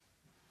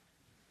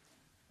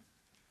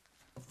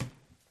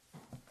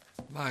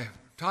My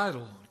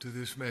title to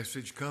this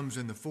message comes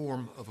in the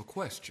form of a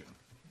question.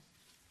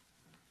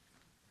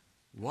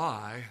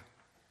 Why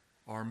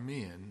are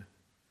men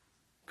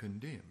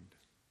condemned?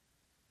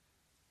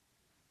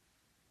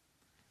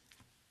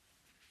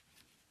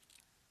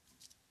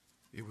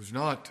 It was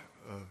not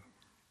a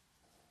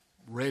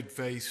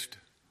red-faced,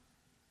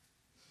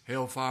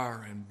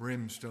 hellfire and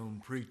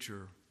brimstone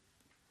preacher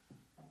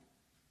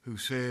who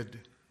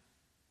said,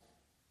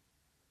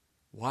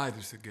 "Wide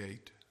is the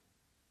gate,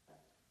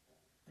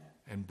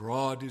 and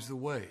broad is the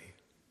way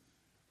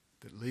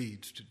that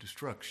leads to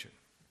destruction,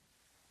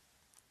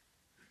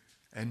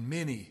 and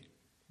many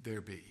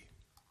there be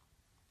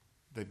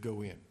that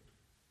go in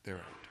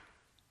thereat.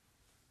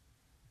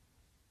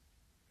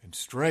 And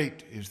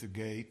strait is the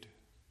gate,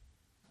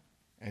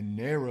 and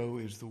narrow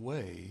is the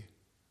way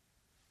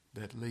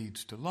that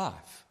leads to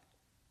life,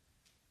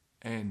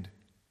 and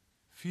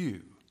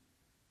few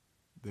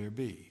there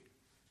be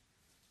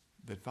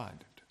that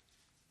find it."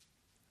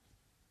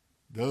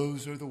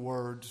 Those are the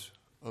words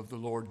of the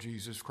Lord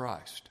Jesus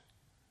Christ.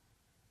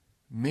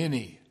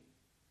 Many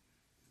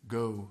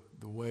go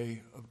the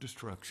way of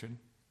destruction,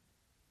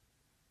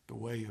 the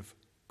way of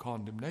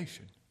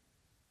condemnation,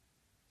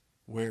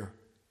 where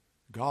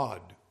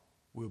God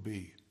will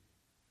be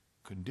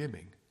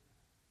condemning.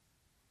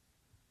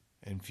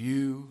 And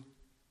few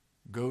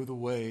go the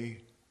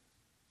way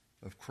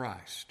of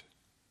Christ,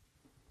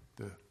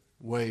 the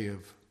way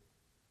of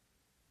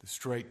the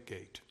strait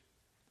gate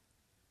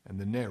and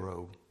the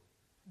narrow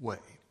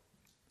way.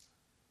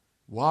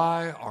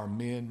 Why are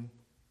men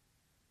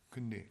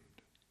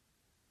condemned?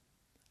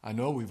 I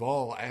know we've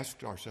all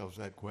asked ourselves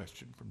that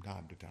question from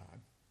time to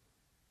time.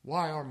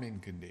 Why are men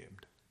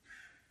condemned?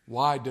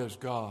 Why does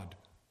God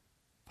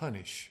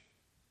punish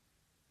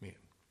men?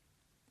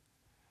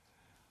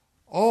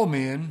 All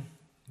men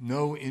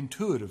know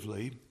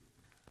intuitively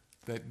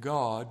that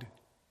God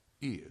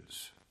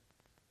is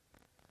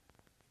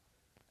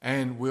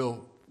and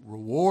will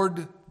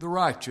reward the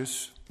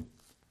righteous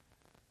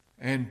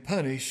and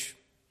punish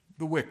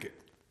the wicked.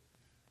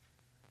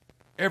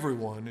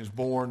 Everyone is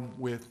born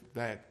with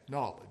that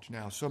knowledge.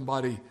 Now,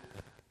 somebody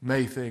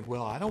may think,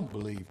 well, I don't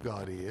believe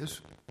God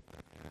is.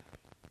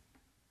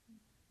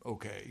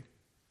 Okay.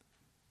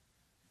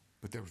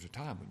 But there was a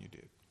time when you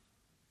did.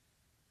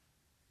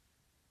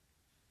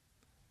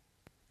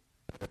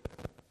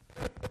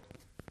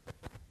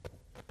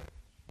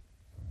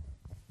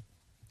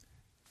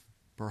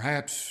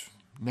 Perhaps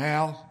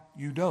now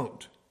you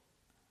don't.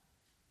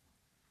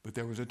 But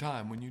there was a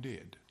time when you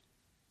did.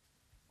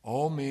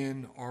 All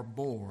men are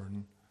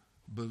born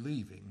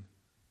believing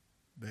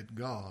that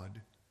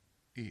God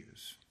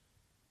is.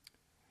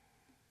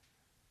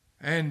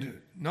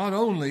 And not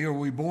only are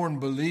we born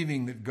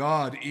believing that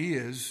God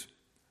is,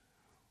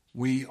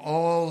 we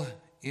all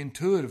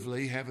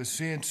intuitively have a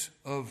sense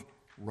of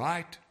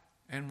right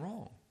and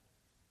wrong.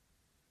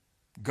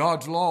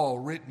 God's law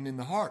written in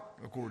the heart,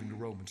 according to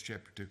Romans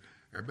chapter 2.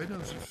 Everybody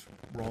knows it's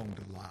wrong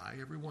to lie.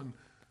 Everyone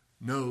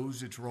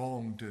knows it's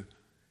wrong to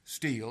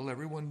steal.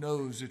 Everyone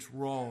knows it's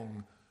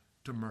wrong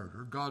to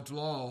murder. God's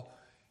law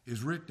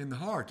is written in the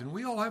heart, and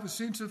we all have a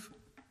sense of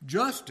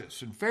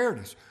justice and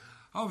fairness.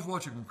 I was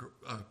watching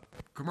a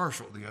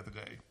commercial the other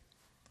day.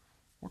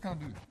 What can I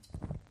do?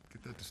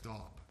 Get that to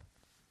stop.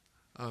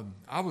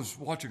 I was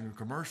watching a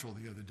commercial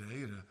the other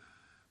day, and a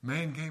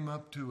man came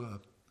up to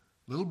a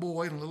little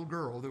boy and a little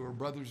girl. They were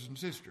brothers and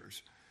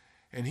sisters.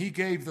 And he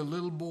gave the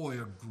little boy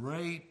a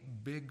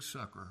great big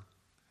sucker,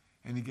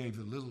 and he gave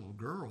the little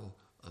girl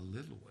a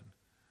little one.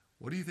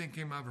 What do you think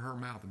came out of her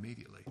mouth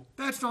immediately?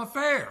 That's not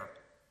fair.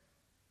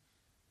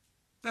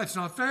 That's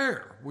not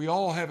fair. We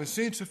all have a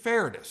sense of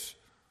fairness.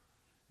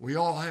 We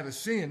all have a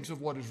sense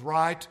of what is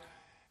right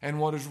and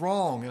what is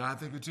wrong. And I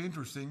think it's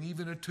interesting,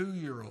 even a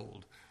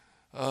 2-year-old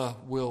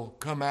will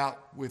come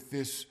out with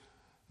this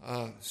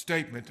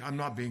statement, I'm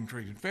not being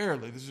treated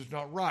fairly. This is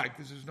not right.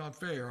 This is not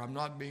fair. I'm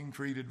not being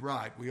treated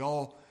right. We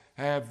all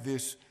have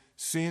this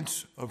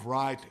sense of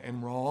right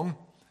and wrong.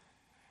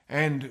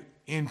 And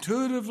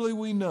intuitively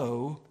we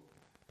know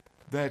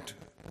that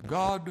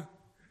God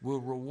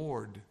will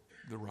reward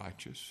the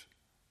righteous,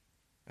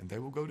 and they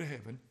will go to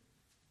heaven,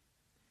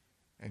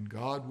 and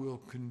God will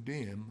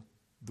condemn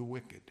the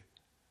wicked,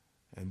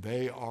 and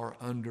they are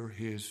under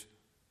his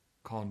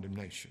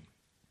condemnation.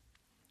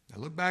 Now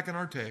look back in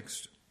our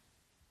text,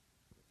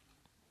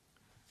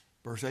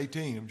 verse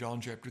 18 of John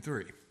chapter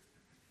 3.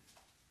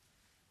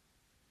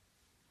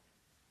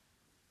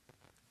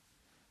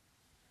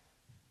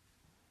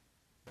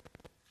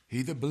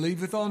 He that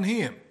believeth on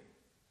him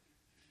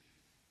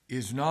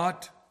is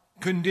not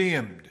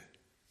condemned,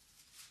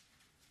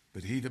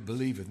 but he that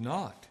believeth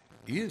not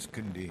is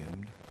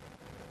condemned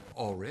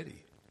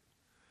already,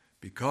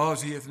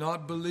 because he hath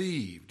not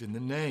believed in the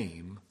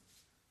name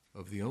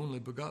of the only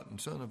begotten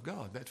Son of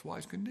God. That's why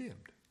he's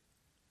condemned,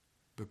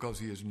 because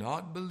he has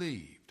not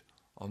believed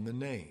on the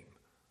name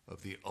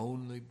of the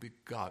only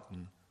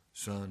begotten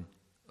Son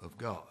of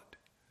God.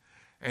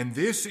 And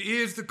this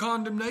is the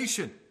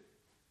condemnation.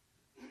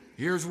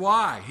 Here's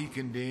why he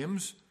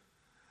condemns: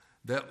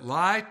 that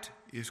light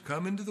is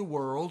come into the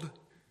world,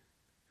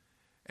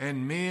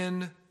 and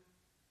men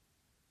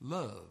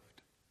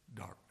loved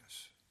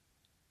darkness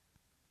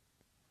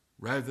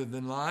rather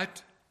than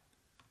light,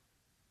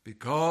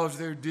 because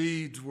their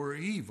deeds were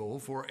evil.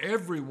 For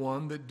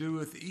everyone that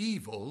doeth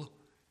evil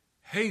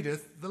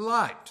hateth the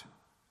light,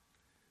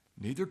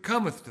 neither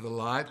cometh to the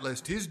light,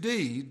 lest his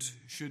deeds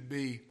should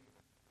be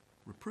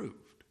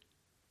reproved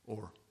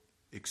or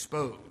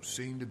exposed,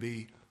 seen to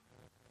be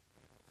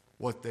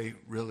what they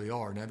really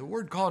are. Now, the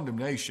word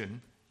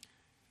condemnation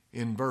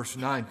in verse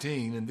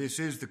 19, and this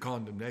is the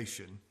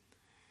condemnation,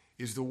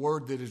 is the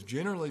word that is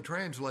generally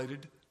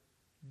translated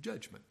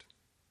judgment.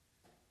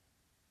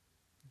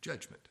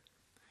 Judgment.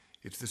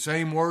 It's the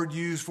same word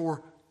used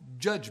for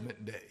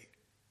judgment day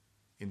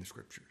in the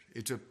Scriptures.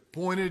 It's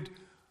appointed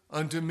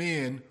unto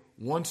men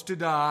once to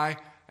die,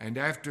 and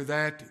after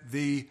that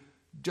the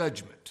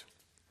judgment.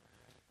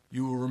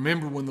 You will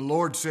remember when the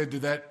Lord said to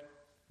that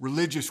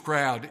religious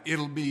crowd,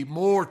 it'll be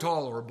more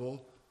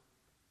tolerable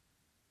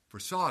for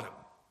Sodom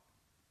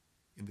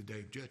in the day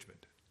of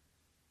judgment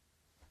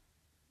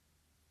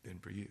than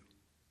for you.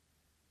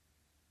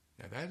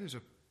 Now that is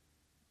an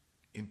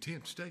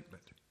intense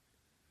statement.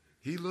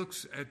 He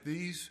looks at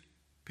these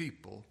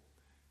people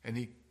and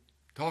he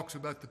talks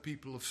about the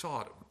people of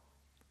Sodom,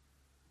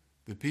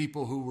 the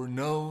people who were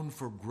known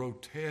for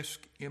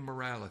grotesque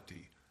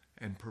immorality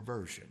and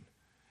perversion.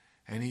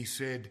 And he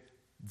said,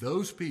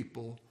 those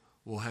people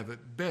will have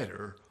it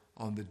better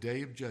on the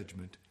day of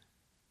judgment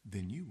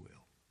than you will.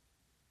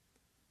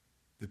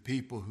 The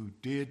people who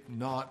did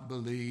not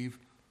believe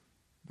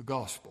the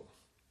gospel.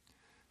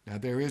 Now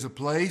there is a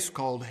place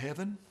called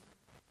heaven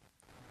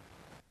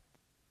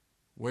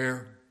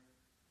where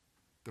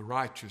the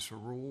righteous are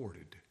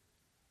rewarded.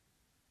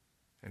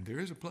 And there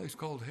is a place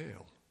called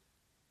hell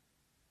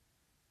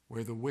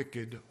where the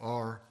wicked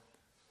are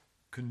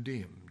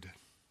condemned.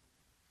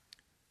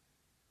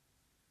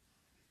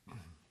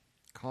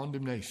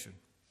 Condemnation.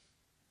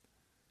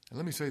 And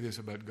let me say this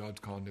about God's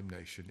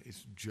condemnation.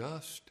 It's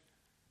just,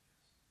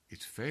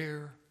 it's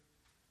fair,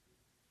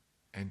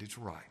 and it's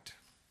right.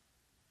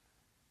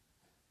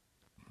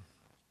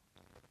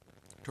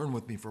 Turn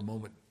with me for a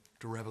moment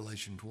to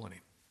Revelation 20.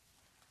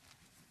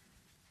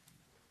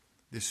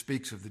 This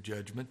speaks of the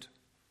judgment.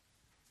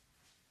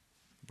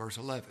 Verse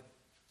 11.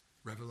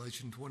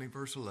 Revelation 20,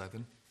 verse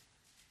 11.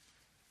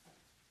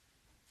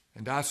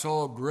 And I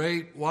saw a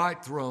great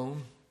white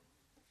throne,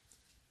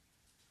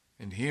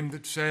 and him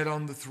that sat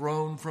on the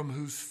throne, from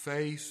whose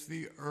face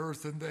the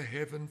earth and the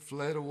heaven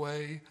fled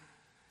away,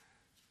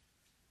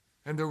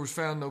 and there was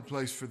found no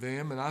place for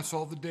them. And I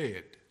saw the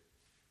dead,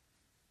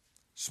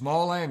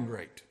 small and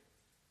great,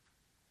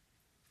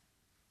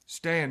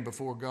 stand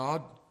before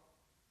God,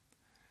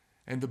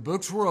 and the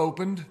books were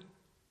opened,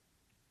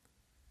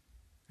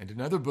 and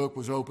another book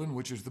was opened,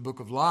 which is the book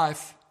of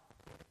life,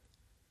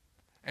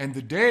 and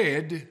the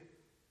dead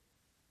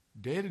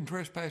in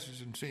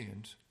trespasses and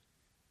sins,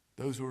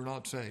 those who are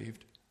not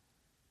saved,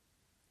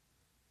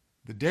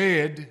 the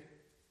dead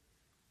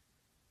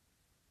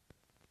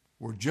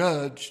were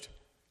judged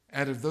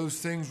out of those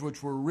things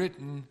which were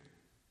written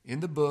in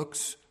the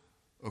books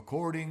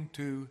according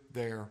to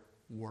their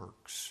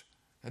works.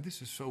 Now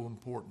this is so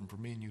important for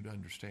me and you to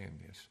understand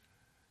this.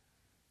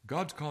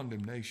 God's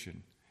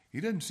condemnation, He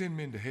doesn't send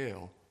men to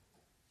hell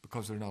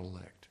because they're not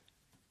elect.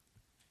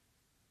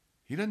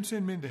 He doesn't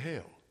send men to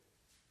hell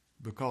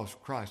because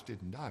Christ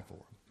didn't die for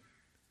them.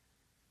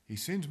 He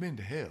sends men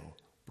to hell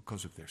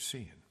because of their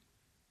sin,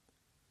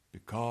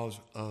 because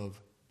of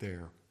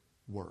their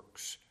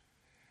works.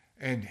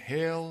 And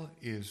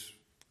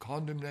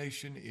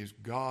condemnation is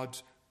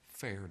God's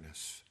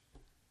fairness.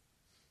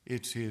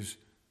 It's His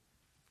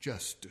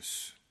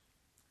justice.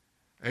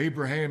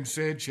 Abraham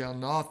said, shall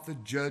not the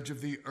judge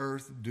of the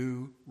earth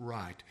do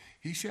right?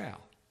 He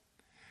shall.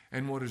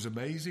 And what is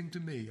amazing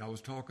to me, I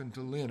was talking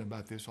to Lynn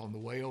about this on the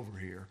way over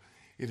here,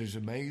 it is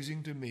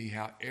amazing to me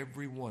how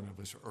every one of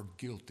us are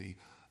guilty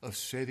of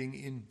setting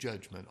in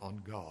judgment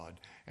on God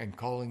and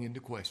calling into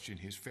question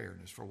His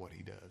fairness for what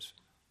He does.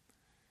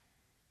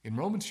 In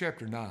Romans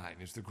chapter 9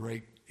 is the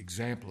great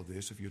example of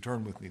this, if you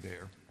turn with me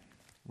there.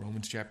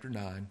 Romans chapter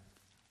 9.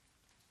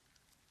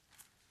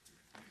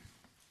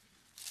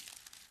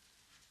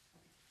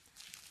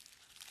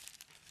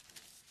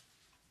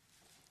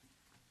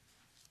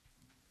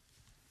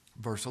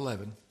 Verse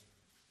 11,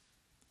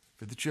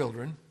 for the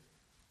children,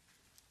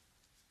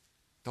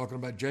 talking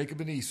about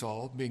Jacob and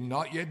Esau, being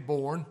not yet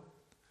born,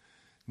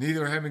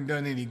 neither having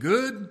done any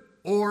good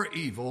or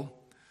evil,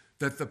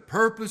 that the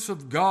purpose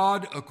of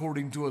God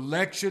according to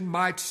election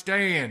might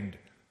stand,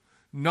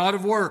 not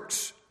of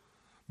works,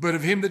 but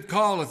of him that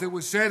calleth. It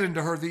was said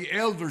unto her, the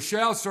elder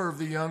shall serve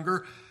the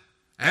younger,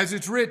 as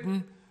it's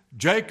written,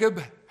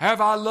 Jacob have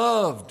I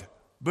loved,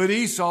 but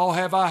Esau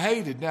have I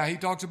hated. Now he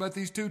talks about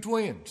these two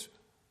twins.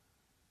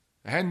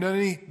 They hadn't done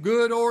any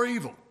good or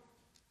evil.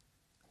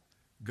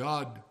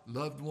 God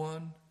loved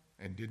one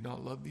and did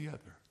not love the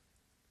other.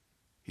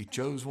 He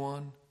chose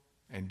one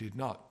and did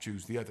not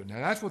choose the other. Now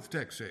that's what the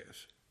text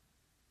says.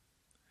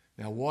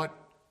 Now what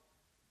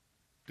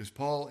does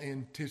Paul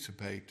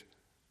anticipate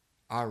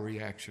our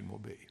reaction will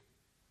be?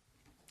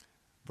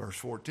 Verse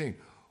 14,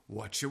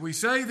 what shall we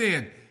say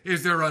then?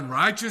 Is there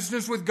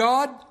unrighteousness with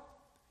God?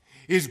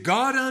 Is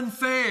God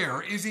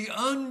unfair? Is he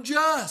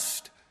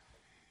unjust?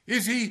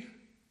 Is he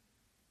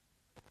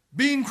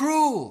being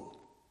cruel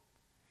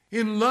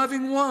in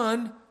loving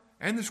one,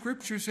 and the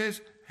scripture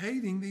says,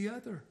 hating the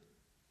other?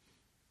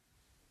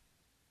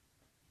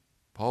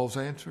 Paul's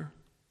answer,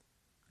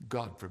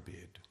 God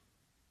forbid.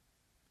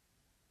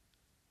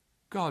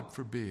 God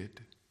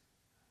forbid.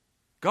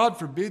 God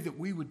forbid that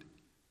we would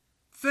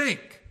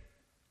think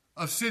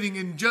of sitting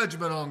in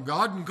judgment on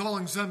God and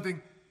calling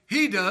something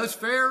he does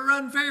fair or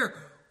unfair.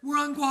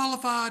 We're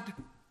unqualified.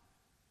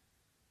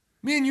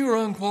 Me and you are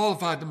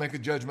unqualified to make a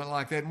judgment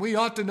like that, and we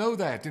ought to know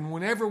that. And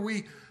whenever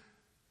we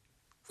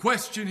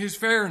question his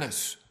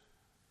fairness,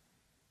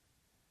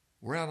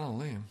 we're out on a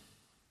limb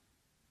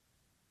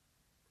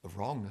of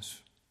wrongness,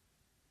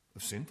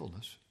 of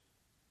sinfulness.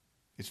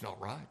 It's not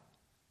right.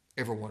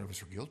 Every one of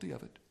us are guilty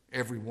of it.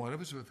 Every one of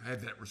us have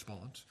had that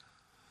response.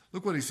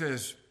 Look what he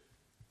says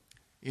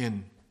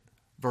in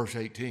verse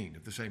 18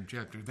 of the same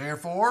chapter.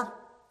 Therefore,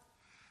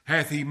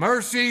 hath he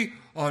mercy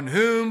on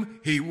whom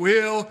he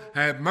will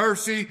have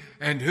mercy,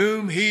 and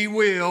whom he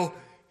will,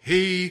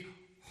 he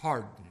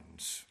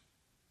hardens.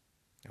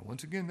 Now,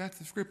 once again, that's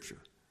the scripture.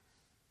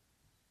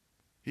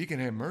 He can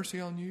have mercy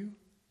on you,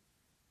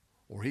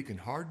 or he can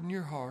harden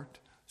your heart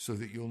so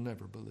that you'll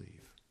never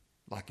believe,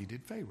 like he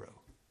did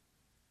Pharaoh.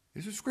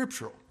 This is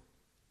scriptural.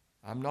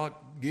 I'm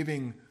not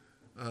giving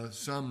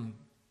some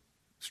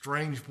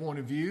strange point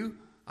of view.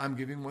 I'm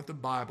giving what the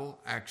Bible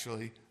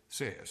actually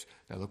says.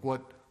 Now look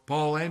what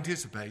Paul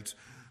anticipates.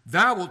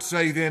 Thou wilt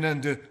say then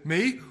unto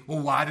me, well,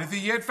 why doth he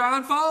yet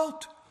find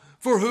fault?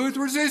 For who hath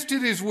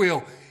resisted his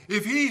will?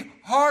 If he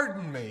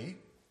hardened me,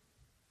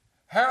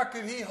 how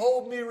could he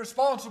hold me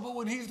responsible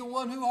when he's the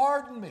one who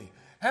hardened me?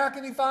 How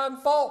can he find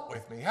fault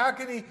with me? How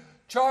can he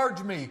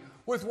charge me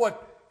with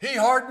what he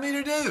hardened me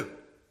to do?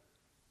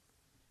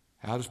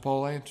 How does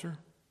Paul answer?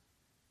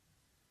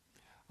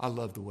 I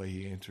love the way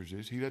he answers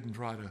this. He doesn't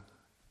try to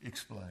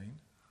explain.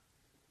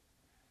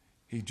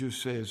 He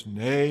just says,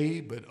 nay,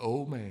 but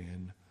O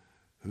man,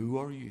 who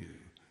are you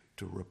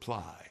to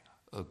reply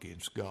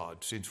against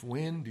God? Since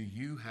when do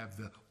you have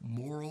the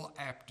moral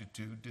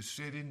aptitude to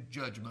sit in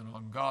judgment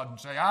on God and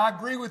say, I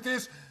agree with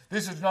this,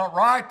 this is not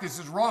right, this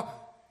is wrong?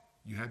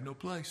 You have no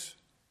place.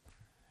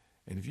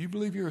 And if you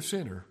believe you're a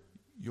sinner,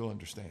 you'll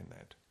understand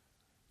that.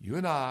 You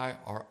and I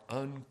are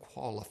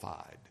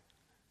unqualified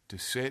to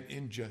sit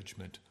in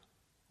judgment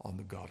on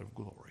the God of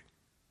glory.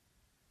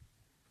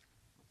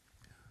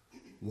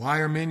 Why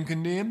are men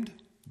condemned?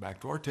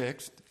 Back to our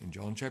text in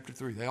John chapter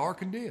 3. They are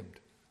condemned.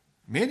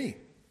 Many.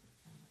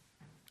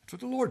 That's what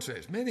the Lord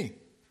says. Many.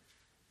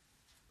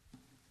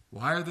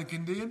 Why are they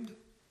condemned?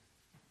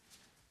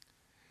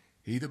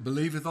 He that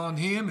believeth on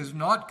him is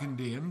not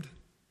condemned.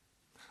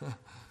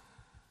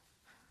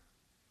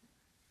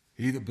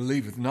 He that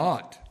believeth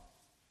not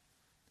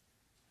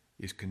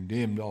is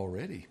condemned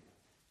already,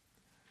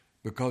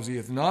 because he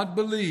hath not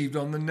believed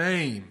on the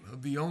name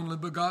of the only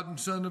begotten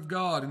Son of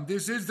God. And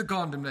this is the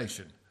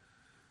condemnation,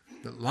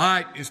 that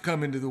light is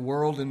come into the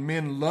world, and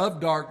men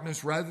love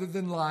darkness rather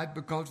than light,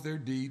 because their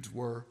deeds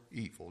were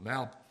evil.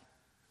 Now,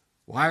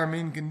 why are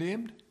men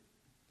condemned?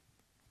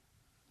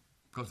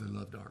 Because they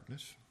love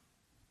darkness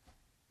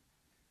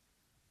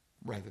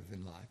rather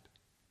than light.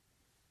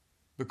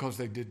 Because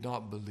they did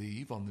not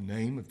believe on the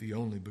name of the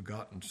only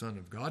begotten Son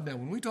of God. Now,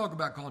 when we talk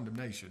about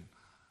condemnation,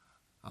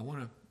 I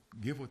want to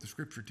give what the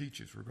Scripture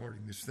teaches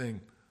regarding this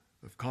thing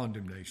of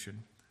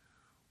condemnation.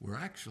 We're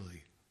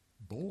actually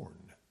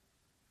born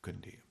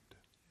condemned.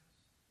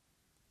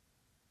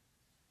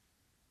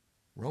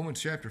 Romans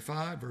chapter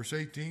 5, verse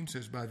 18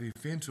 says, by the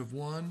offense of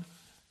one,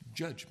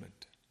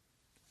 judgment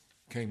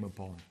came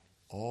upon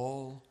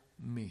all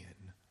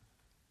men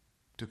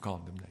to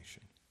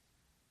condemnation.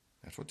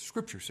 That's what the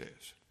Scripture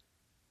says.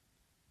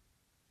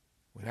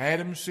 When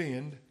Adam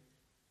sinned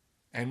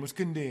and was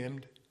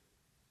condemned,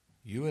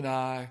 you and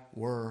I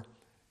were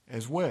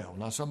as well.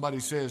 Now somebody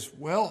says,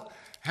 well,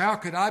 how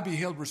could I be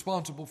held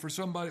responsible for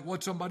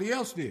what somebody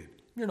else did?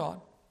 You're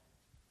not.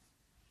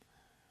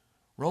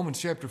 Romans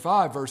chapter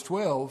 5, verse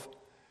 12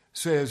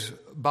 says,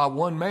 by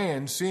one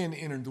man sin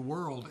entered the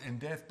world, and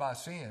death by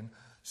sin,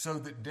 so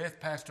that death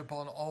passed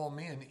upon all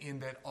men, in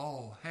that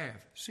all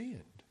have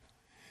sinned.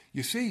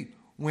 You see,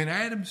 when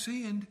Adam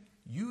sinned,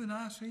 you and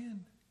I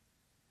sinned.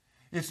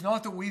 It's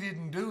not that we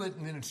didn't do it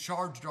and then it's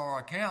charged to our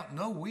account.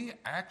 No, we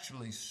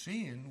actually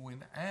sinned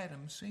when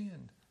Adam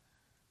sinned.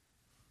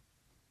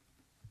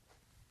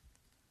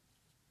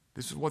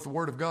 This is what the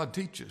Word of God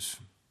teaches.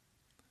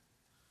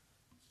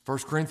 1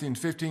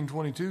 Corinthians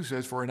 15:22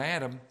 says, for in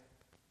Adam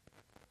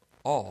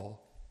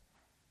all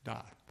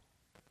die.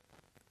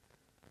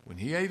 When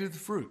he ate of the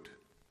fruit,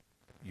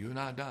 you and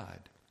I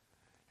died.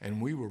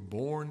 And we were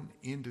born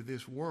into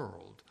this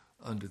world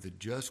under the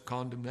just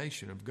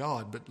condemnation of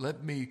God. But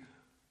let me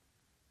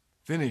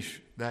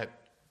finish that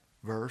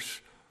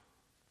verse.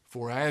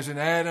 For as in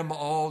Adam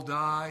all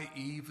die,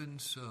 even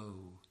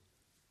so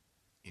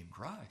in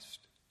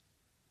Christ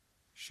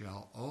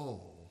shall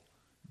all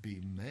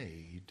be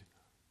made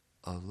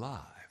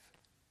alive.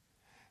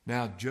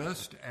 Now,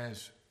 just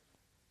as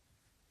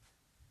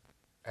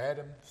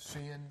Adam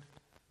sinned,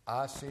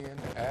 I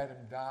sinned, Adam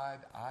died,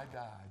 I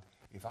died.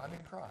 If I'm in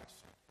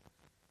Christ,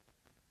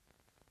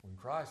 when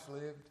Christ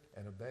lived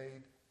and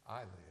obeyed, I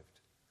lived.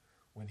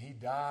 When he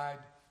died,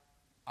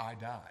 I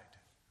died.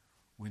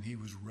 When he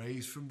was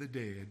raised from the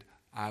dead,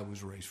 I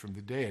was raised from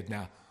the dead.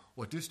 Now,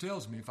 what this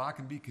tells me, if I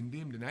can be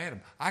condemned in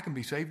Adam, I can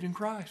be saved in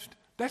Christ.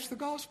 That's the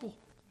gospel.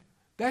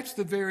 That's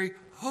the very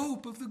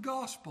hope of the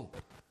gospel,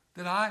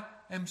 that I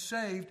am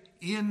saved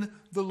in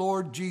the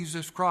Lord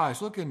Jesus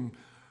Christ. Look in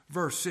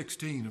verse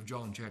 16 of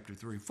John chapter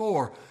 3.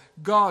 For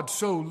God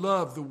so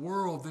loved the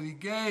world that he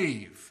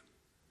gave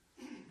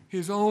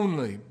his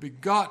only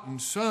begotten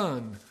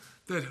Son,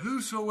 that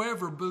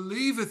whosoever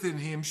believeth in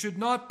him should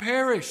not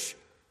perish,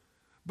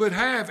 but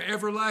have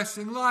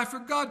everlasting life. For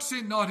God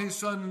sent not his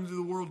Son into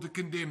the world to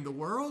condemn the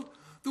world.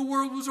 The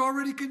world was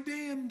already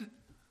condemned.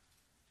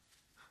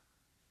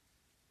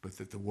 But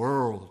that the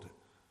world,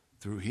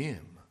 through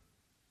him,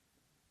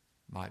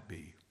 might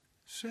be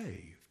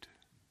saved.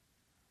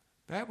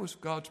 That was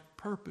God's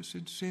purpose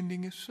in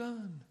sending his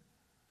Son,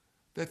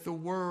 that the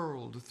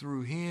world,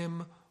 through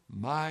him,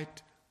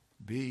 might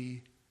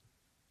be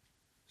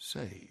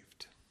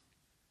saved.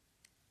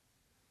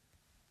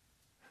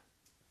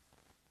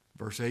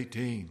 Verse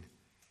 18,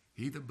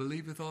 he that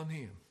believeth on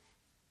him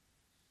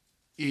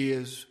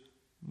is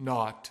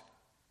not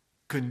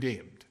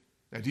condemned.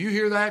 Now, do you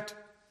hear that?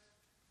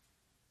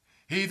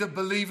 He that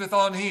believeth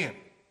on him,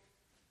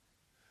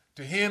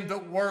 to him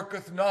that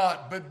worketh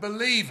not, but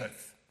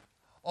believeth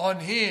on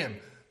him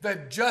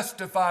that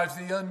justifies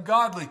the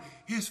ungodly,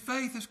 his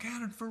faith is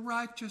counted for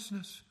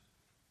righteousness.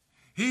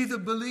 He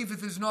that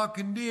believeth is not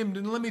condemned.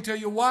 And let me tell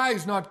you why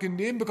he's not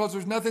condemned, because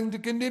there's nothing to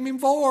condemn him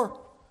for.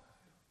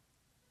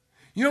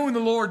 You know, when the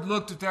Lord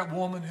looked at that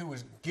woman who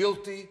was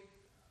guilty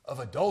of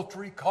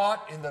adultery,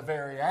 caught in the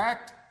very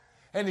act,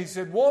 and he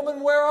said,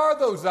 Woman, where are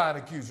those thine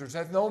accusers?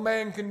 Hath no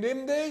man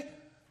condemned thee?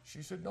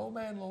 She said, No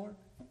man, Lord.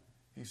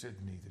 He said,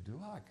 Neither do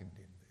I condemn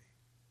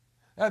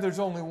thee. Now, there's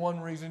only one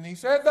reason he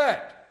said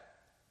that.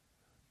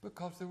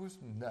 Because there was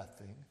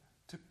nothing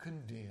to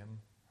condemn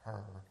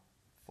her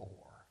for.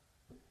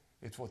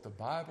 It's what the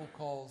Bible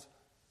calls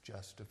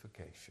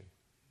justification.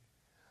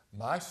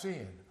 My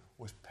sin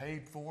was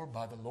paid for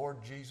by the Lord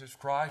Jesus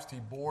Christ. He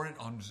bore it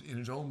in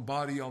his own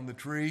body on the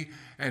tree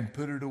and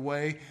put it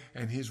away,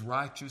 and his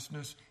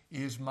righteousness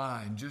is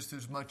mine. Just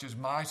as much as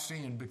my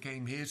sin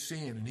became his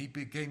sin and he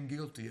became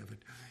guilty of it,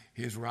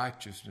 his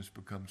righteousness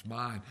becomes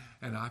mine,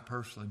 and I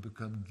personally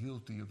become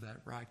guilty of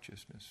that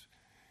righteousness.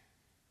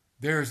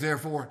 There is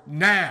therefore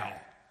now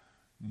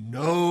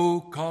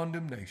no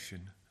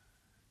condemnation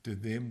to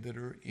them that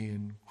are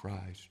in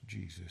Christ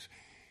Jesus.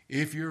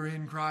 If you're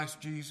in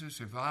Christ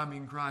Jesus, if I'm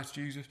in Christ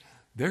Jesus,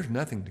 there's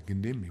nothing to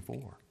condemn me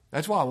for.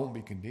 That's why I won't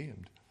be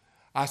condemned.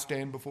 I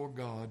stand before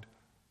God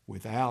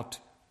without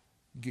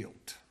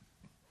guilt.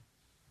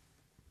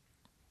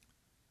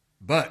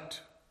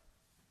 But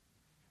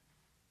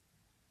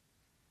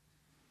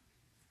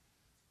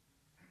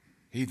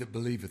he that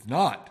believeth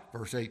not,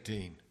 verse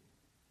 18,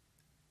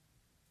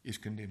 is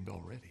condemned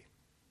already.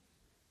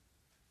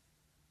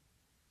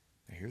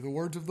 Now hear the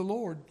words of the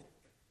Lord.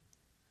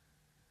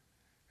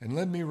 And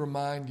let me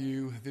remind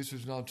you, this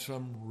is not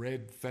some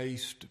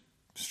red-faced,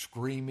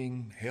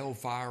 screaming,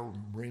 hellfire,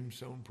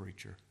 brimstone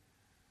preacher.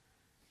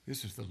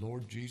 This is the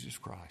Lord Jesus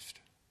Christ.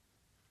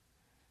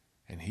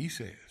 And he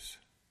says,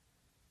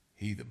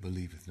 he that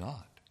believeth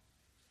not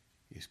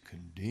is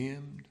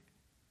condemned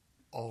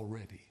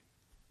already,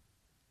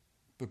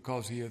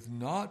 because he hath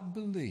not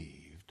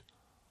believed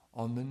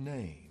on the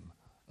name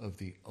of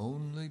the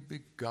only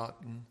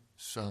begotten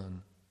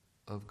Son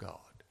of God.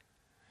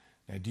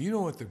 Now, do you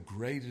know what the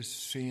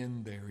greatest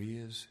sin there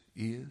is?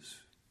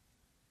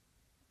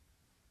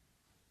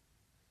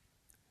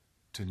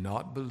 To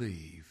not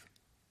believe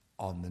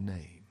on the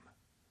name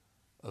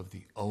of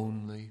the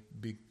only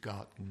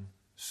begotten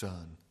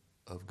Son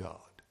of God.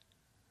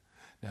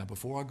 Now,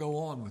 before I go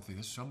on with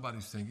this,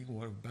 somebody's thinking,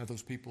 what about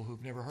those people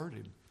who've never heard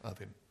of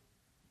him?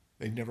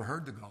 They've never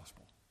heard the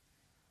gospel.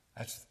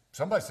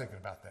 Somebody's thinking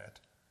about that.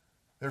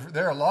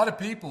 There are a lot of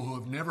people who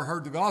have never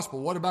heard the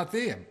gospel. What about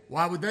them?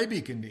 Why would they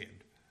be condemned?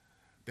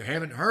 They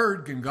haven't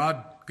heard. Can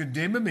God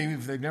condemn them even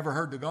if they've never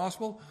heard the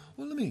gospel?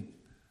 Well, let me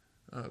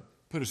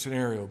put a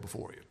scenario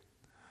before you.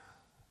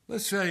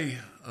 Let's say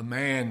a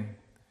man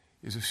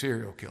is a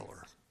serial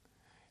killer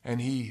and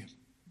he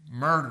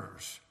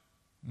murders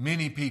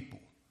many people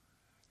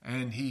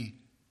and he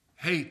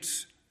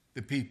hates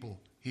the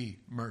people he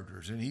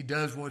murders, and he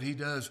does what he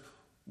does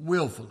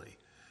willfully.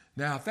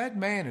 Now, if that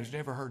man has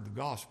never heard the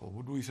gospel,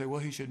 would we say, well,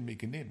 he shouldn't be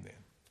condemned then?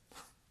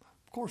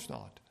 Of course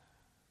not.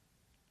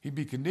 He'd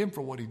be condemned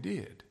for what he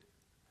did.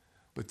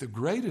 But the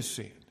greatest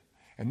sin,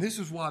 and this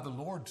is why the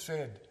Lord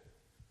said,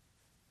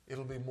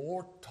 it'll be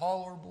more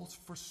tolerable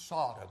for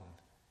Sodom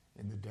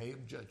in the day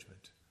of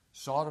judgment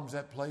Sodom's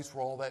that place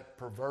where all that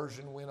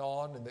perversion went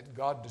on and that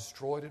God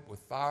destroyed it with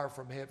fire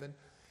from heaven.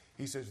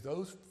 He says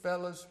those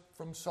fellas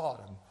from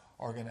Sodom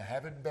are going to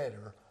have it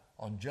better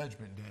on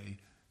Judgment Day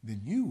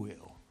than you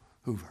will,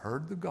 who've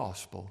heard the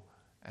gospel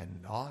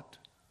and not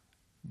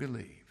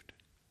believed.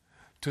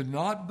 To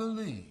not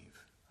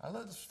believe, now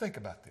let's think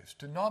about this,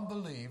 to not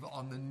believe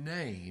on the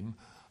name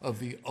of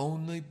the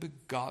only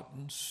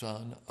begotten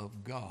Son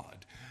of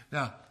God.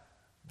 Now,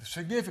 the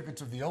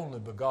significance of the only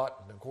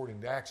begotten,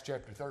 according to Acts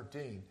chapter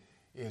 13,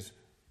 is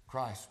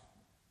Christ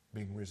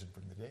being risen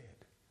from the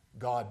dead.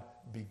 God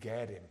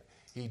begat him.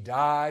 He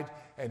died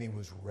and he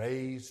was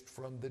raised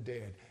from the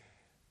dead.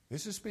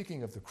 This is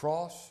speaking of the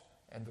cross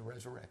and the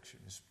resurrection.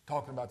 It's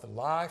talking about the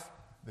life,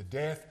 the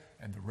death,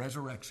 and the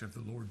resurrection of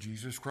the Lord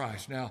Jesus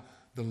Christ. Now,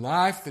 the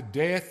life, the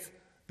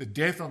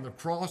death on the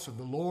cross of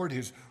the Lord,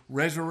 his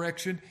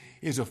resurrection,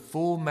 is a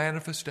full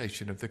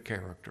manifestation of the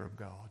character of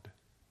God.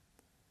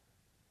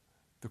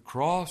 The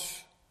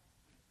cross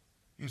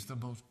is the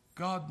most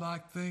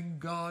godlike thing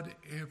God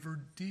ever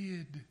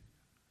did.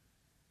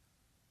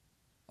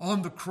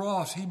 On the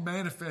cross, he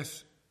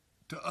manifests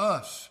to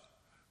us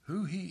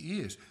who he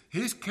is.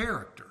 His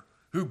character,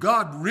 who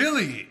God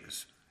really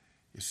is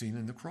seen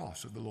in the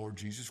cross of the Lord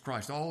Jesus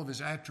Christ. All of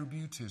his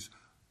attributes, his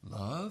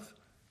love,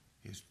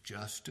 his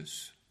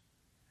justice,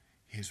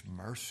 his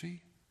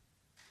mercy,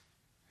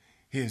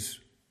 his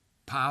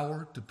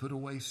power to put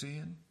away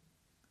sin,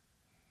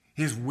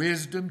 his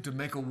wisdom to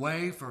make a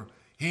way for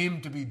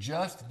him to be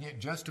just and yet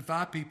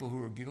justify people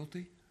who are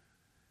guilty,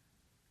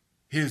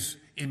 his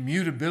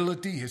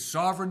immutability, his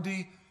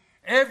sovereignty.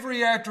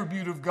 Every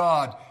attribute of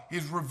God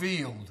is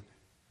revealed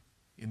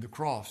in the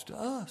cross to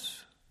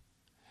us.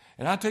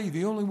 And I tell you,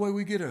 the only way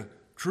we get a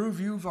true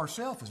view of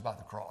ourselves is by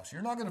the cross.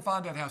 You're not going to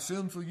find out how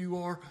sinful you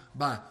are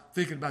by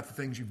thinking about the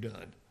things you've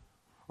done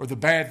or the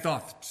bad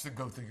thoughts that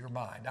go through your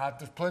mind. Now,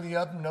 there's plenty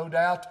of them, no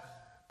doubt,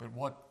 but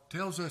what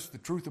tells us the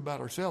truth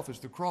about ourselves is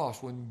the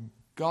cross. When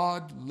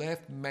God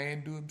left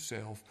man to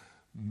himself,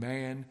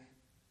 man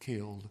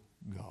killed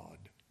God.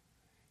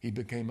 He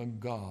became a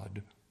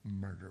God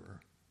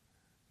murderer.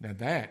 Now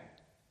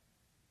that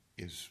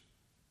is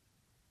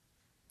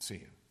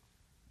sin.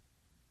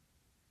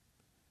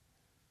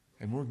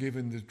 And we're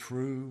given the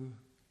true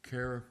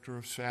character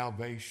of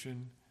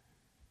salvation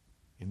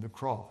in the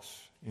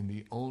cross, in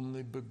the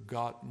only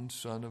begotten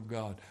Son of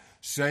God,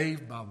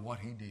 saved by what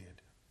he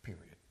did,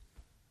 period.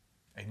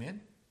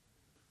 Amen?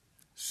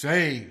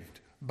 Saved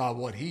by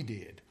what he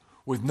did,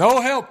 with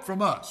no help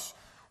from us.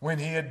 When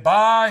he had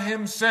by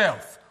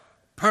himself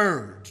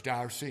purged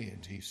our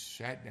sins, he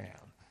sat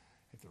down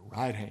at the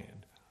right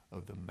hand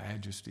of the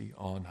Majesty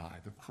on high,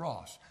 the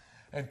cross.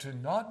 And to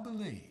not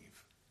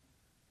believe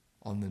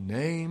on the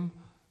name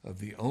of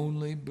the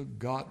only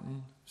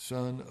begotten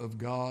Son of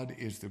God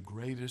is the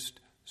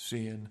greatest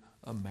sin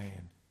a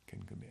man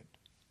can commit.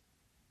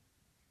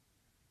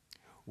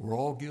 We're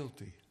all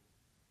guilty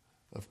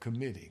of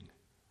committing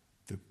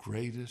the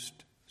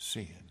greatest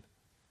sin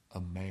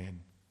a man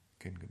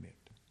can commit.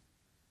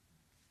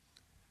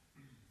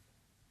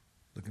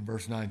 Look in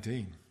verse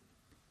 19.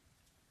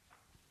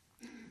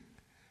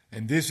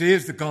 And this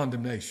is the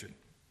condemnation.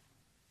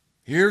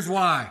 Here's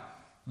why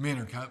men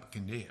are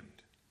condemned.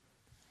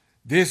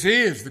 This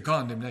is the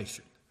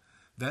condemnation,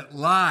 that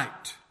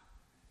light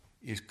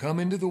is come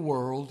into the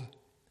world,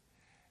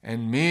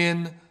 and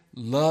men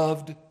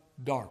loved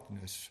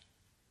darkness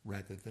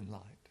rather than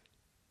light,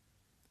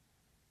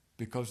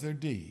 because their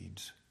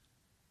deeds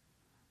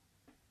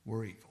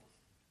were evil.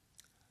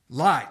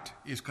 Light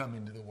is come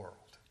into the world.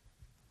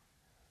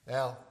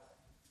 Now,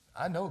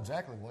 I know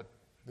exactly what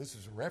this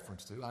is a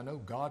reference to. I know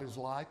God is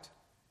light.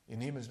 In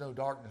him is no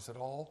darkness at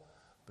all.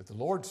 But the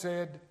Lord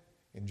said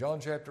in John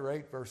chapter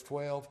 8, verse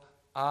 12,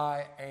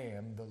 I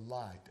am the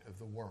light of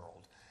the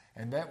world.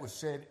 And that was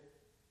said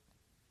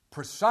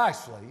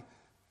precisely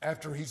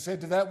after he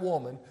said to that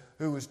woman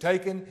who was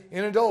taken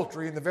in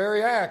adultery in the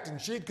very act,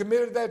 and she'd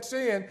committed that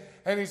sin,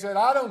 and he said,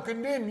 I don't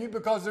condemn you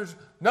because there's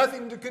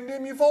nothing to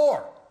condemn you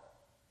for.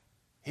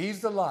 He's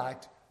the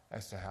light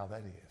as to how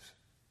that is.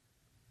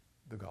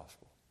 The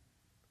gospel.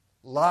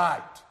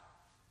 Light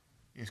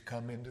is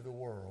come into the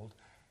world.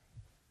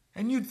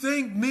 And you'd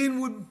think men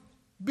would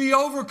be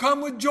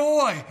overcome with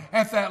joy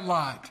at that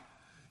light.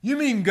 You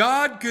mean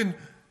God can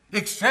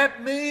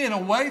accept me in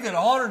a way that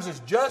honors his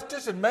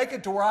justice and make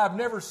it to where I've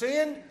never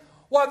sinned?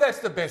 Why, that's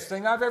the best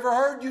thing I've ever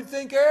heard. You'd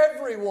think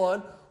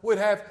everyone would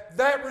have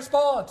that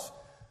response.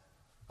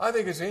 I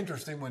think it's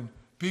interesting when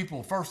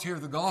people first hear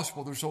the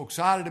gospel, they're so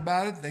excited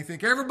about it, they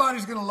think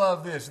everybody's going to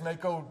love this, and they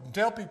go and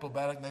tell people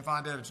about it, and they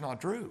find out it's not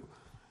true.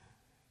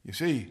 You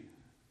see,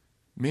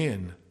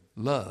 men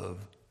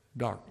love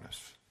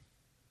darkness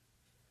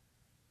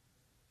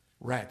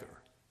rather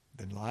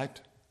than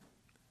light,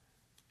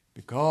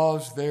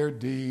 because their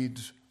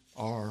deeds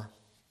are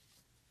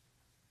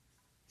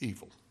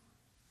evil.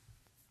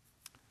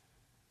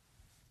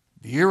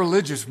 The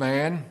irreligious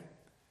man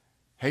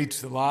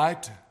hates the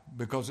light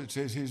because it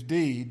says his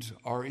deeds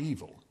are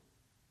evil.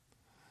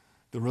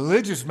 The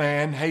religious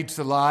man hates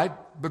the light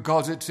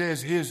because it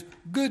says his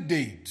good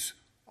deeds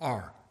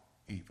are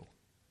evil.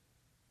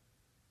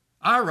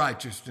 Our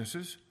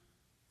righteousnesses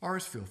are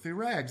as filthy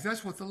rags.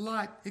 That's what the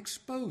light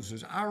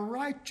exposes. Our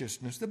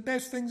righteousness, the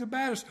best things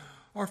about us,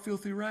 are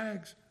filthy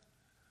rags.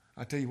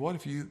 I tell you what,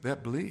 if you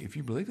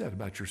believe that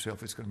about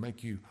yourself, it's going to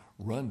make you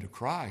run to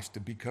Christ to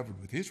be covered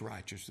with his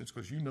righteousness,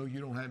 because you know you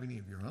don't have any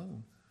of your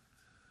own.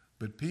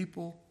 But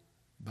people,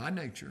 by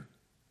nature,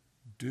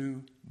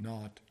 do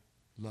not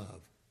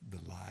love the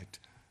light.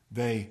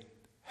 They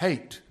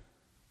hate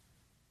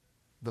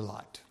the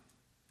light.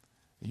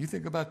 You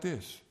think about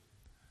this.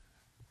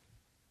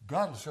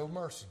 God will show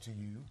mercy to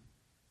you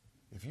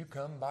if you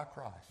come by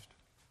Christ.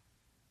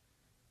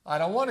 I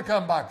don't want to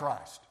come by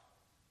Christ.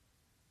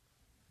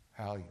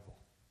 How evil.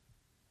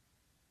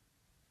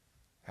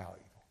 How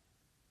evil.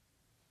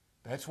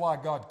 That's why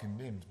God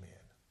condemns men,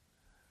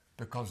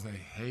 because they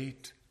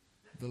hate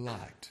the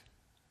light.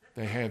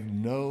 They have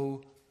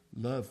no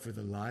love for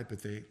the light,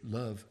 but they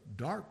love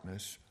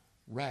darkness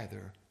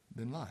rather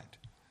than light,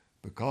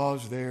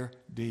 because their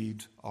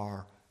deeds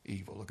are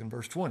evil. Look in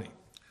verse 20.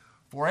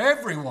 For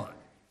everyone,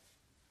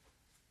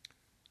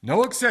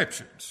 no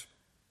exceptions,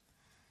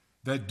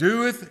 that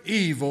doeth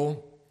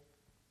evil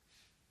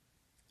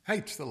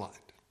hates the light.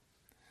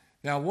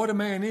 Now, what a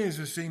man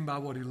is seen by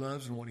what he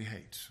loves and what he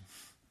hates.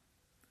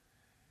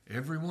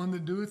 Everyone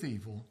that doeth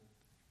evil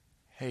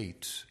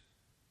hates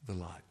the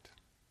light.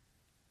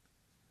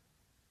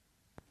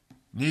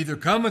 Neither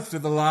cometh to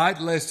the light,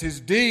 lest his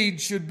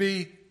deeds should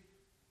be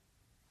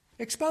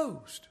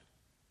exposed.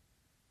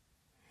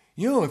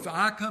 You know, if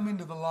I come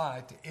into the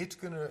light, it's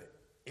going to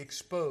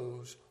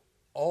expose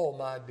all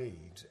my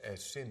deeds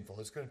as sinful.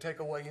 It's going to take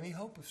away any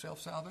hope of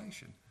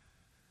self-salvation.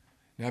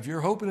 Now, if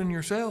you're hoping in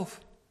yourself,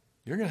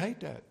 you're going to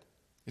hate that.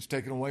 It's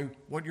taking away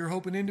what you're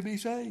hoping in to be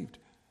saved.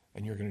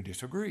 And you're going to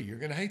disagree. You're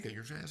going to hate that.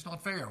 You're saying it's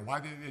not fair. Why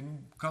did it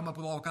come up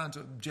with all kinds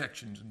of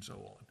objections and so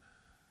on?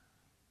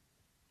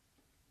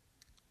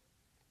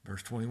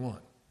 Verse 21.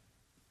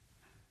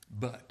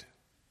 But.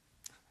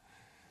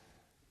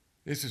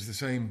 This is the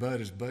same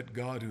but as but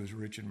God who is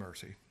rich in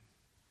mercy.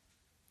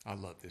 I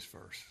love this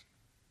verse.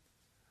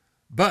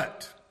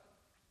 But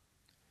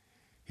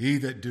he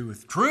that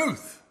doeth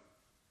truth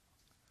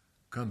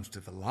comes to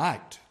the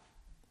light,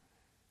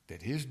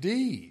 that his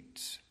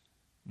deeds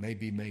may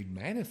be made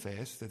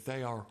manifest, that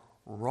they are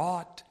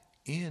wrought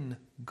in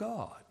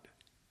God.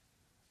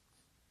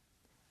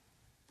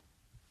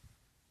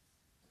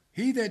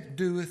 He that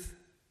doeth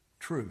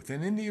truth.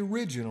 And in the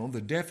original,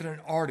 the definite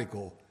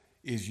article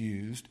is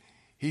used,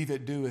 he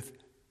that doeth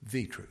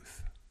the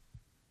truth.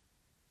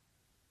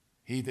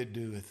 He that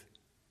doeth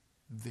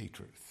the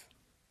truth.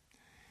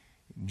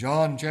 In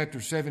John chapter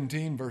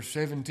 17, verse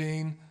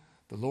 17,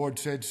 the Lord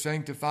said,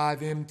 sanctify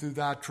them through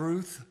thy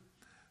truth.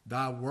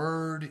 Thy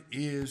word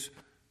is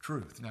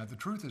truth. Now, the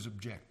truth is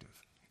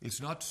objective.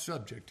 It's not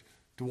subject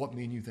to what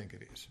me and you think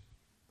it is.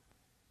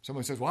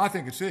 Somebody says, well, I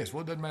think it's this.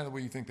 Well, it doesn't matter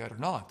whether you think that or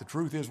not. The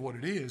truth is what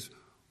it is.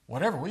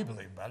 Whatever we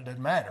believe about it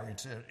doesn't matter.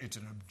 It's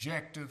an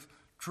objective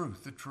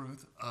truth, the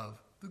truth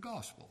of the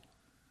gospel.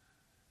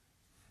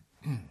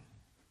 You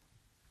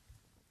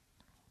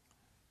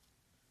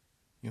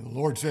know, the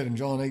Lord said in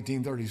John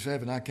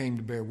 18:37, I came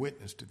to bear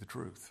witness to the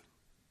truth.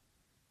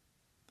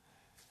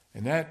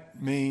 And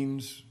that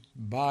means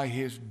by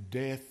his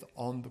death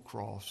on the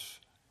cross,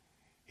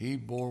 he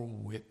bore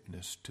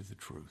witness to the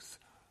truth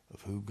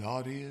of who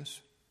God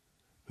is,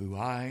 who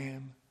I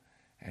am,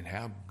 and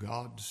how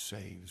God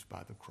saves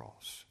by the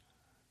cross.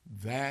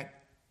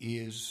 That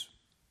is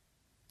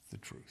the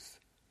truth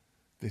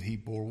that he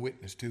bore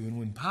witness to. And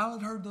when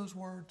Pilate heard those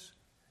words,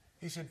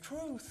 he said,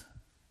 truth?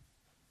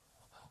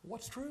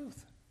 What's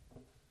truth?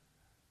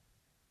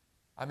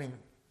 I mean,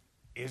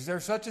 is there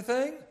such a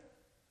thing?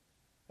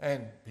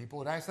 And people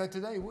would ask that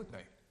today, wouldn't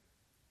they?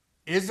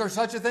 Is there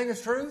such a thing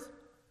as truth?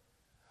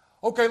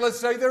 Okay, let's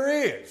say there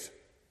is.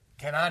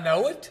 Can I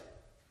know it?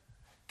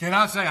 Can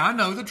I say, I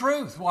know the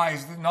truth? Why,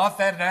 is not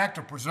that an act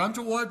of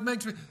presumption? What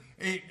makes me...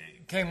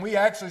 Can we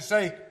actually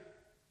say,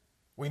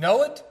 we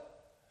know it?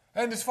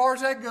 And as far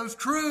as that goes,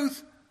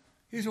 truth,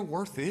 is it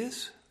worth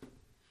this?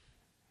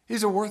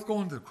 Is it worth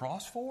going to the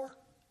cross for?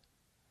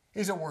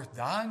 Is it worth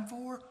dying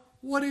for?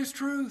 What is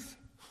truth?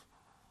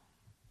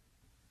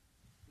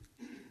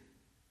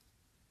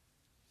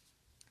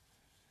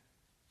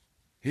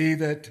 He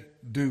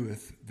that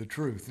doeth the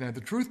truth. Now,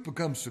 the truth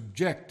becomes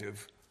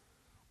subjective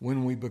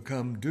when we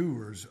become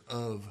doers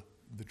of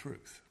the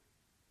truth.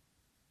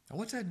 Now,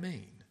 what's that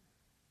mean?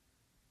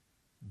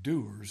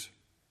 Doers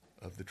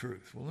of the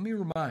truth. Well, let me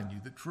remind you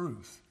that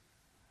truth,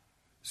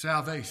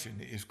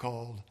 salvation, is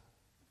called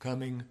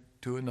coming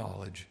to a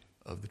knowledge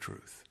of the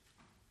truth.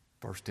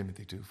 1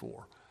 Timothy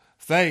 2:4.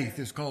 Faith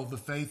is called the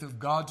faith of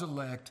God's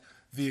elect,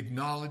 the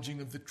acknowledging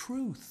of the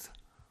truth,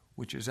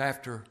 which is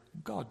after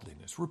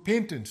godliness.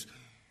 Repentance,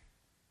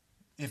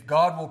 if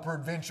God will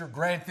peradventure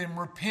grant them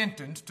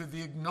repentance to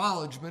the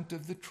acknowledgement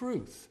of the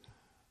truth.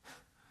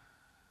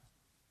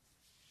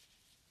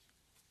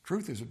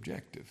 Truth is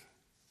objective,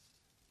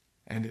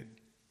 and it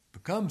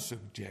becomes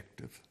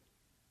subjective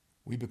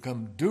We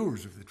become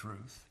doers of the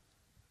truth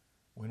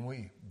when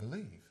we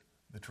believe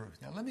the truth.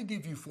 Now, let me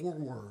give you 4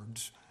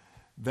 words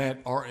that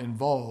are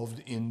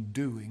involved in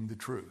doing the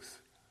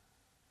truth.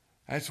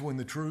 That's when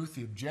the truth,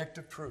 the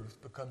objective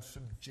truth, becomes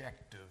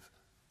subjective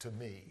to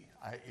me.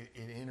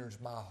 It enters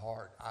my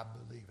heart. I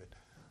believe it.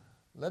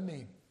 Let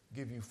me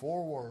give you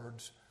 4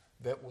 words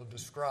that will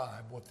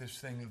describe what this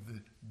thing of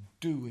the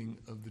doing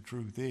of the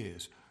truth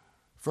is.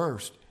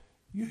 First,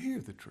 you hear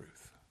the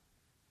truth.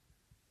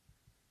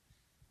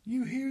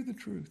 You hear the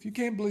truth. You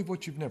can't believe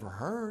what you've never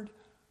heard.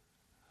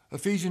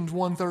 Ephesians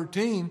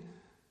 1:13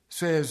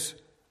 says,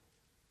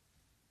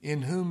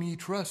 in whom ye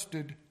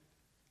trusted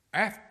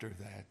after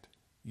that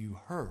you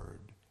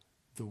heard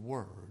the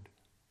word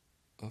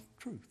of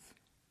truth.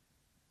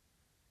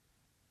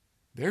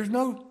 There's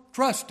no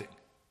trusting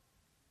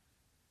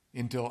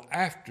until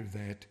after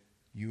that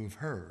you have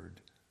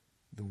heard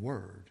the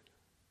word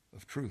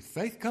of truth.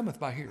 Faith cometh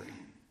by hearing.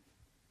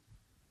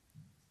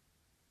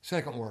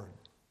 Second word,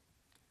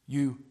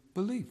 you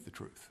believe the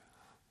truth.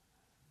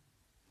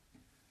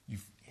 You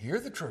hear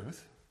the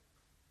truth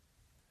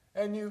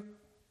and you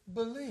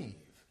believe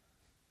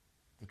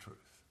the truth.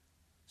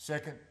 2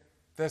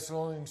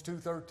 Thessalonians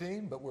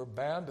 2:13, but we're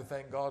bound to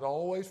thank God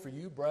always for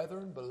you,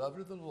 brethren,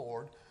 beloved of the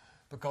Lord,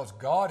 because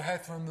God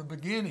hath from the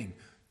beginning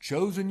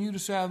chosen you to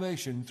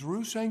salvation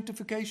through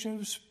sanctification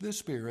of the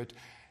Spirit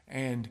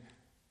and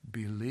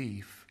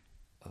belief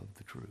of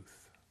the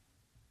truth.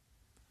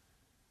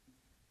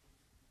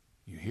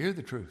 You hear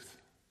the truth.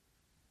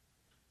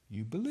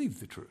 You believe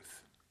the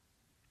truth.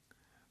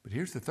 But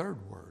here's the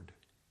third word,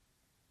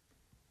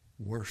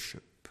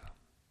 worship.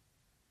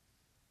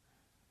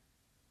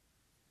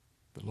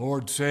 The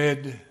Lord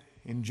said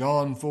in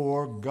John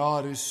 4,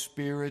 God is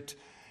spirit,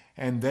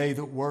 and they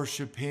that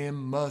worship him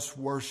must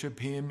worship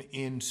him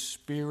in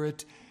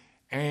spirit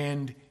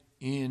and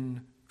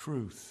in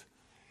truth.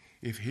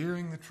 If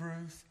hearing the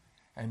truth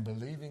and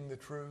believing the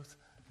truth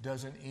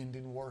doesn't end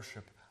in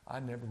worship, I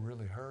never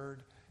really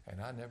heard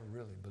and I never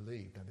really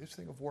believed. Now, this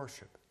thing of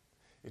worship,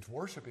 it's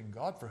worshiping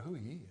God for who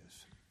he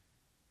is.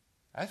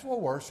 That's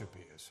what worship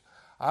is.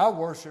 I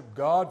worship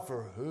God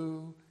for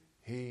who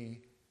he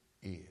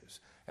is.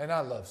 And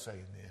I love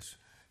saying this.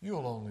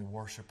 You'll only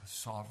worship a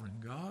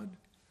sovereign God.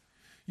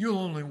 You'll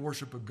only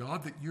worship a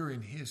God that you're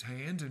in his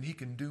hands and he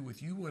can do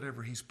with you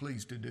whatever he's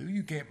pleased to do.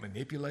 You can't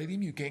manipulate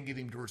him. You can't get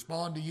him to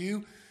respond to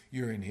you.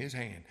 You're in his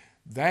hand.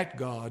 That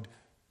God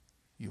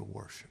you'll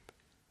worship.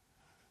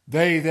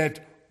 They that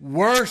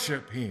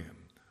worship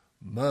him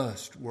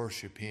must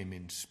worship him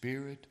in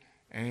spirit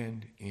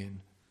and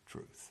in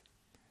truth.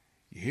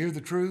 You hear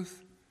the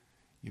truth.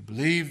 You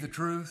believe the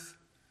truth.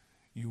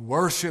 You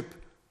worship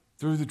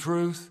through the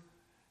truth.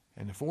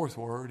 And the fourth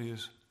word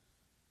is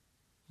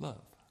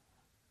love.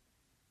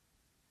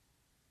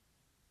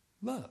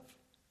 Love.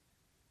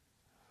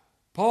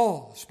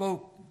 Paul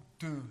spoke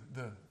to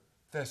the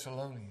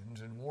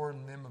Thessalonians and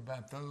warned them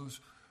about those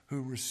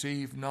who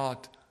receive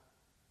not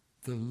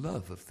the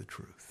love of the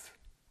truth,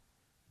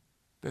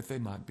 that they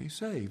might be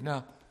saved.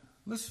 Now,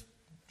 let's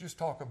just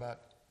talk about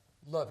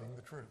loving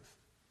the truth.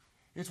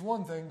 It's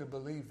one thing to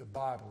believe the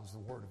Bible is the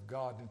Word of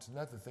God, and it's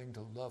another thing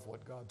to love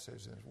what God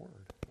says in his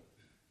Word.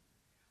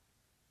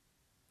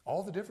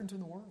 All the difference in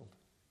the world.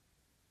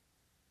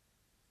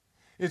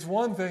 It's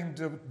one thing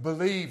to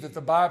believe that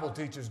the Bible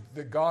teaches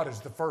that God is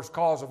the first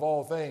cause of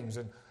all things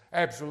and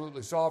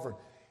absolutely sovereign.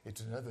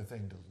 It's another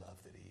thing to love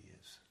that he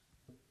is.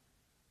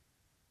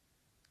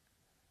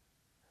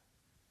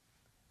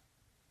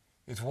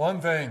 It's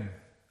one thing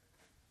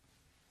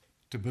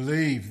to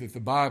believe that the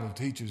Bible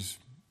teaches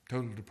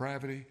total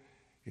depravity.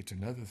 It's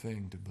another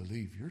thing to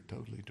believe you're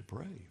totally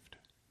depraved,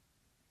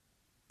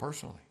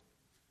 personally.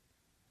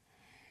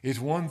 It's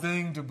one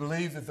thing to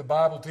believe that the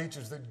Bible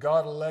teaches that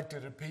God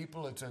elected a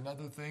people. It's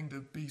another thing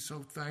to be so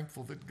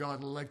thankful that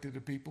God elected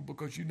a people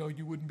because you know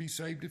you wouldn't be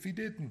saved if he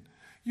didn't.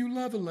 You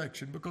love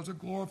election because it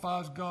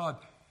glorifies God.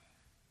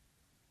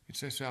 It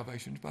says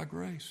salvation is by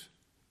grace.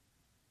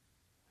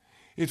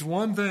 It's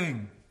one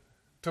thing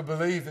to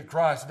believe that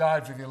Christ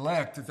died for the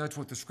elect, that that's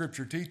what the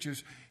Scripture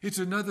teaches. It's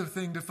another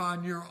thing to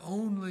find your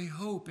only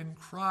hope in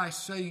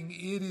Christ, saying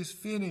it is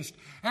finished,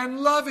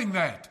 and loving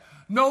that,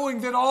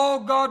 knowing that all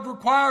God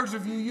requires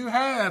of you, you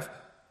have,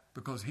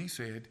 because he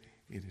said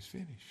it is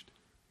finished.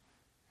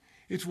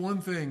 It's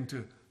one thing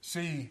to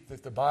see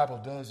that the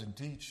Bible does and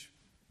teach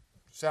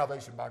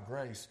salvation by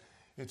grace.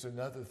 It's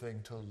another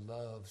thing to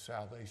love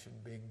salvation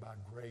being by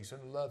grace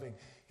and loving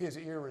his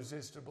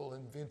irresistible,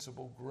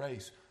 invincible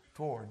grace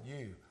toward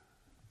you.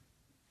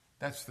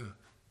 That's the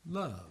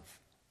love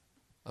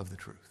of the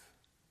truth.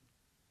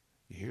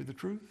 You hear the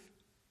truth.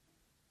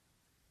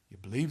 You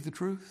believe the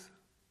truth.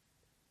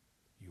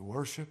 You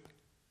worship.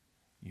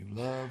 You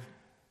love.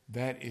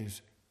 That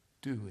is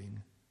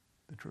doing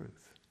the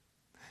truth.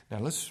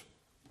 Now let's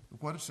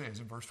look what it says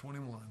in verse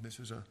 21. This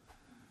is an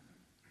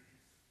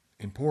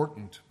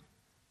important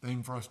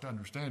thing for us to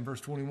understand.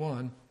 Verse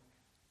 21,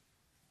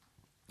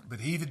 but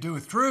he that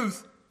doeth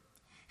truth,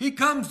 he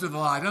comes to the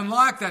light.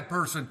 Unlike that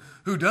person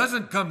who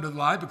doesn't come to the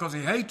light because he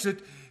hates it,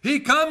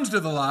 he comes to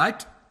the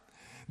light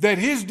that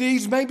his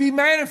deeds may be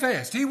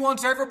manifest. He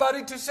wants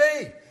everybody to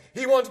see.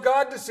 He wants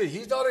God to see.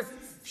 He's not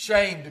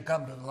ashamed to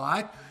come to the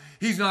light.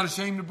 He's not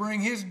ashamed to bring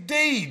his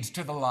deeds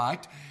to the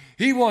light.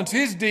 He wants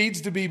his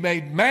deeds to be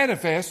made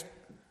manifest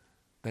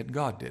that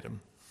God did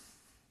them.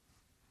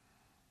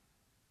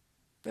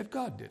 That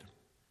God did them.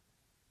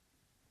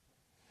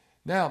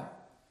 Now,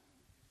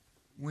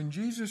 when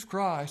Jesus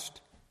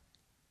Christ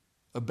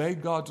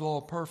obeyed God's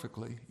law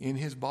perfectly in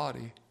his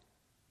body,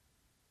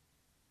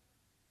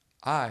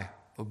 I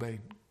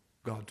obeyed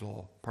God's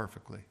law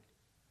perfectly.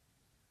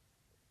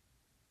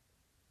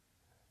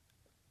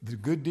 The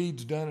good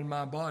deeds done in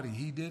my body,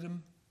 he did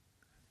them,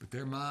 but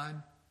they're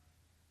mine.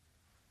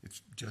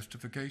 It's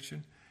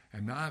justification.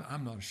 And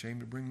I'm not ashamed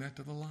to bring that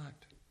to the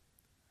light.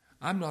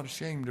 I'm not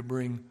ashamed to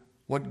bring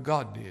what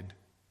God did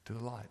to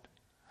the light.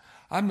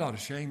 I'm not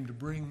ashamed to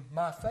bring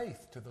my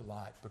faith to the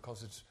light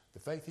because it's the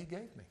faith he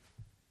gave me.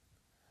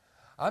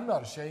 I'm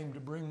not ashamed to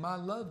bring my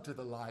love to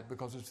the light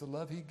because it's the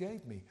love he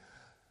gave me.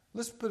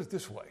 Let's put it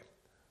this way.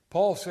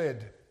 Paul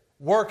said,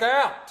 work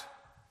out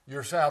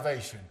your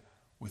salvation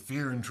with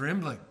fear and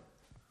trembling,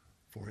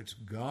 for it's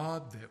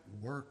God that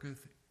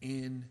worketh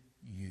in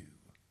you,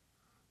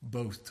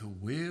 both to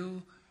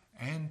will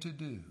and to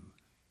do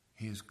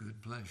his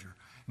good pleasure.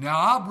 Now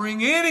I'll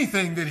bring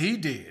anything that he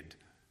did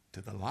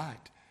to the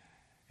light,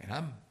 and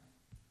I'm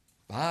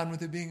fine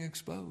with it being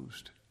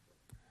exposed,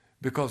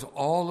 because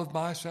all of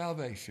my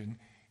salvation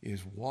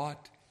is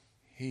what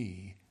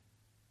he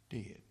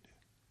did.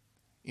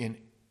 In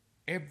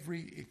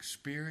every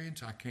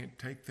experience, I can't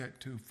take that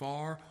too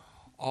far,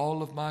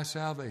 all of my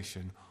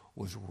salvation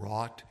was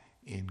wrought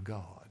in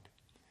God.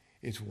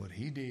 It's what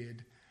he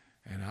did,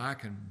 and I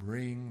can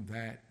bring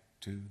that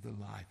to the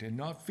light and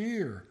not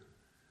fear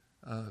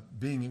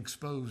being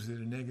exposed in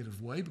a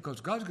negative way,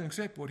 because God's going to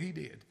accept what he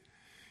did.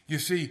 You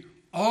see,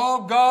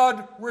 all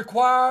God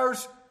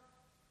requires,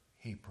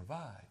 he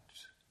provides.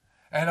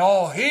 And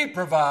all he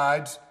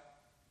provides,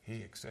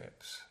 he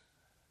accepts.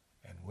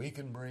 And we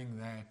can bring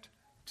that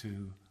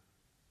to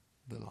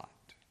the light.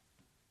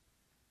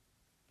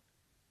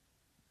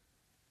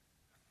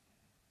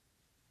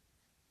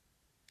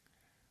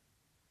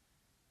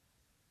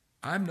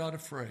 I'm not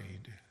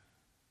afraid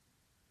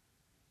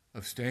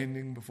of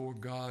standing before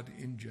God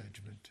in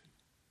judgment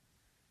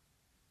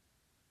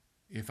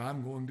if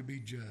I'm going to be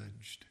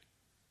judged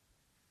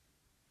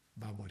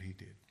by what he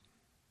did.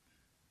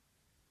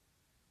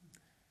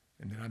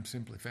 And that I'm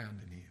simply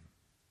found in him.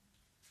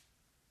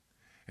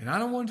 And I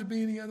don't want it to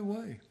be any other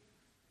way.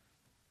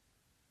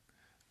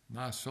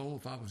 My soul,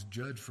 if I was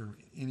judged for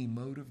any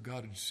motive,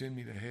 God would send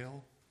me to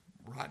hell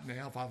right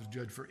now. If I was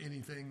judged for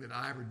anything that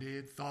I ever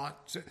did,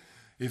 thought,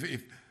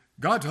 if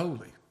God's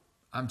holy,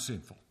 I'm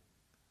sinful.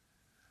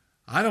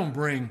 I don't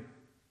bring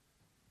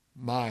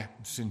my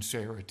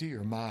sincerity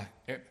or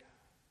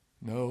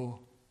no,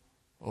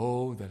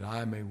 oh, that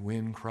I may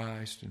win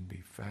Christ and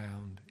be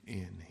found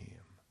in him.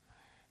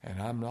 And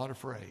I'm not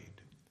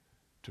afraid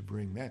to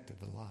bring that to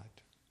the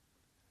light.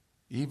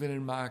 Even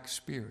in my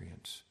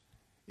experience,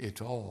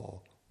 it's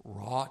all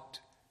wrought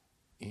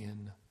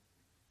in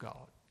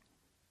God.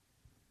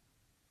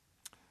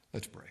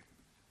 Let's pray.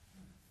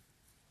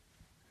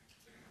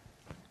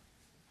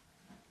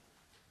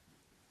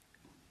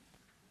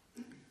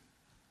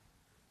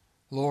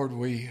 Lord,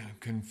 we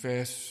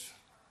confess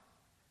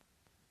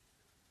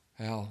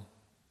how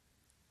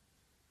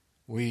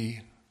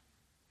we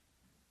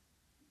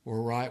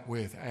were right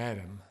with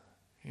Adam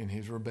in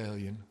his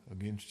rebellion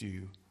against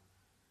you.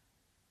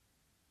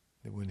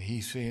 That when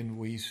he sinned,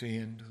 we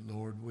sinned.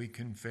 Lord, we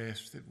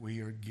confess that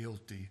we are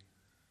guilty.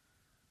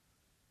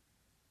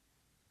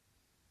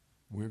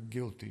 We're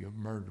guilty of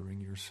murdering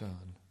your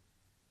son.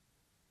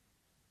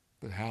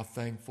 But how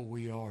thankful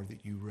we are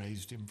that you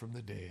raised him from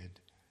the dead,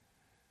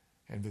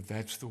 and that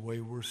that's the way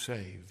we're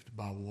saved,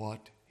 by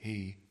what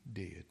he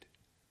did.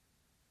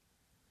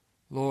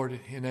 Lord,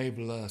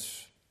 enable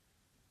us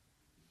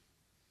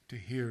to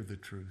hear the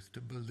truth,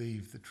 to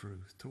believe the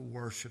truth, to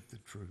worship the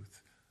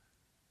truth,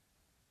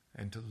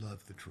 and to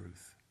love the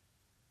truth.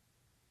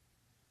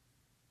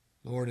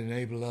 Lord,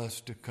 enable us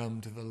to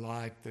come to the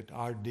light that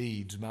our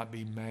deeds might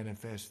be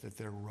manifest, that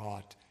they're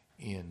wrought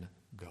in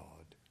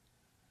God.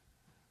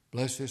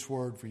 Bless this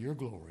word for your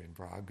glory and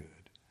for our good.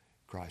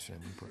 In Christ's name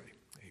we pray.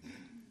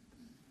 Amen.